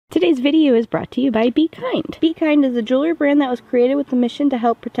Today's video is brought to you by Be Kind. Be Kind is a jewelry brand that was created with the mission to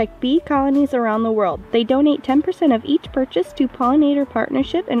help protect bee colonies around the world. They donate 10% of each purchase to Pollinator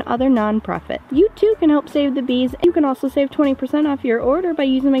Partnership and other nonprofits. You too can help save the bees. You can also save 20% off your order by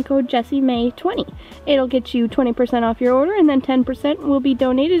using my code JessieMay20. It'll get you 20% off your order and then 10% will be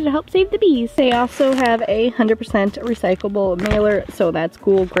donated to help save the bees. They also have a 100% recyclable mailer, so that's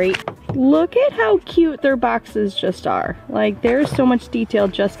cool, great. Look at how cute their boxes just are. Like, there's so much detail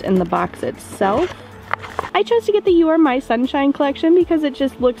just in the box itself. I chose to get the You Are My Sunshine collection because it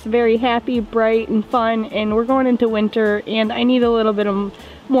just looks very happy, bright, and fun, and we're going into winter and I need a little bit of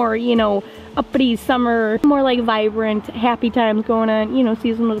more, you know, uppity summer, more like vibrant, happy times going on, you know,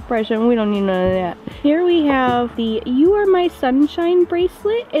 seasonal depression. We don't need none of that. Here we have the You Are My Sunshine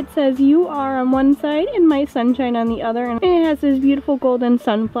bracelet. It says You Are on one side and My Sunshine on the other, and it has this beautiful golden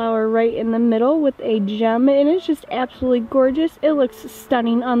sunflower right in the middle with a gem, and it's just absolutely gorgeous. It looks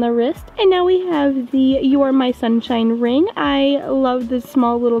stunning on the wrist. And now we have the You Are My Sunshine ring. I love the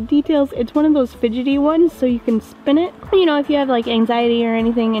small little details. It's one of those fidgety ones, so you can spin it. You know, if you have like anxiety or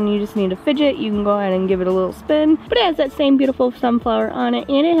anything and you just need to fidget, you can go ahead and give it a little spin. But it has that same beautiful sunflower on it,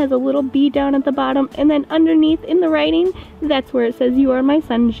 and it has a little bee down at the bottom, and then underneath in the writing, that's where it says You Are My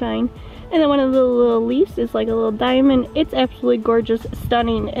Sunshine. And then one of the little leaves is like a little diamond. It's absolutely gorgeous,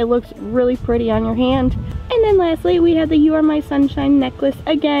 stunning. It looks really pretty on your hand. And then lastly, we have the You Are My Sunshine necklace,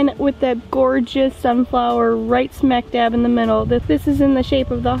 again with that gorgeous sunflower right smack dab in the middle. This is in the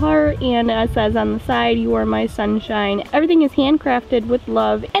shape of the heart, and it says on the side, You Are My Sunshine. Everything is handcrafted with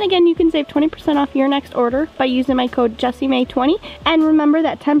love. And again, you can save 20% off your next order by using my code JessieMay20. And remember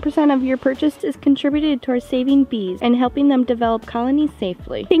that 10% of your purchase is contributed towards saving bees and helping them develop colonies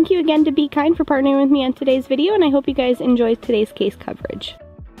safely. Thank you again to Be Kind for partnering with me on today's video, and I hope you guys enjoyed today's case coverage.